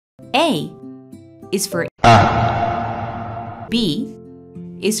A is for B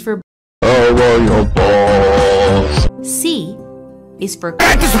is for your balls. C is for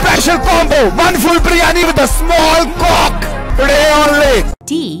Get the special combo! One full biryani with a small cock! Today only!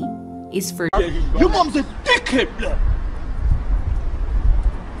 D is for Your mom's a dickhead!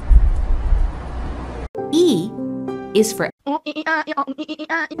 E is for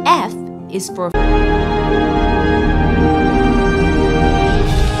F is for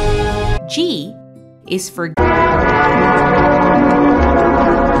G is for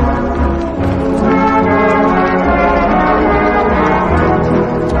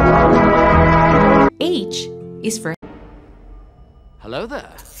H is for Hello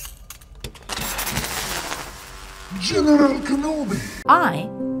there. General Kenobi! I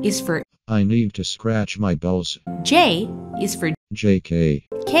is for I need to scratch my balls. J is for JK.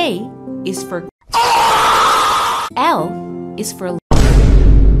 K is for L is for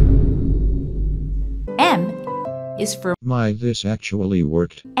M is for My, this actually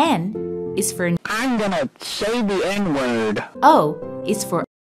worked. N is for I'm gonna say the N-word. O is for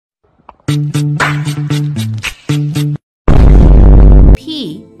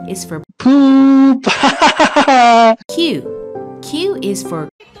P is for Poop! Q is for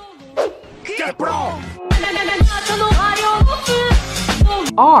Get wrong!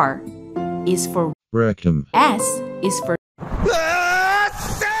 R is for Rectum. S is for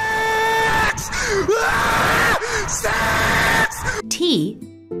Sex! Sex! T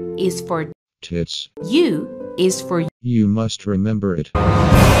is for Tits. U is for You must remember it.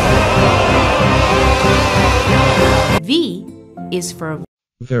 V is for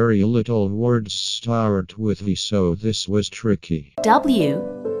Very little words start with V, so this was tricky. W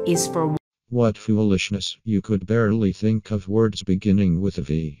is for What foolishness, you could barely think of words beginning with a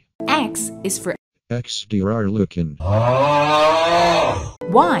V. X is for XDR looking.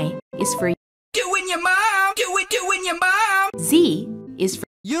 Y is for Doing your mom! Doing your mom! Z is for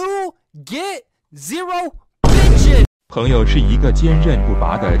You get 0 bitches! 朋友是一个坚韧不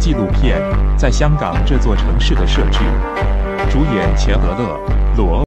拔的纪录片，在香港这座城市的设置，主演钱德勒、罗。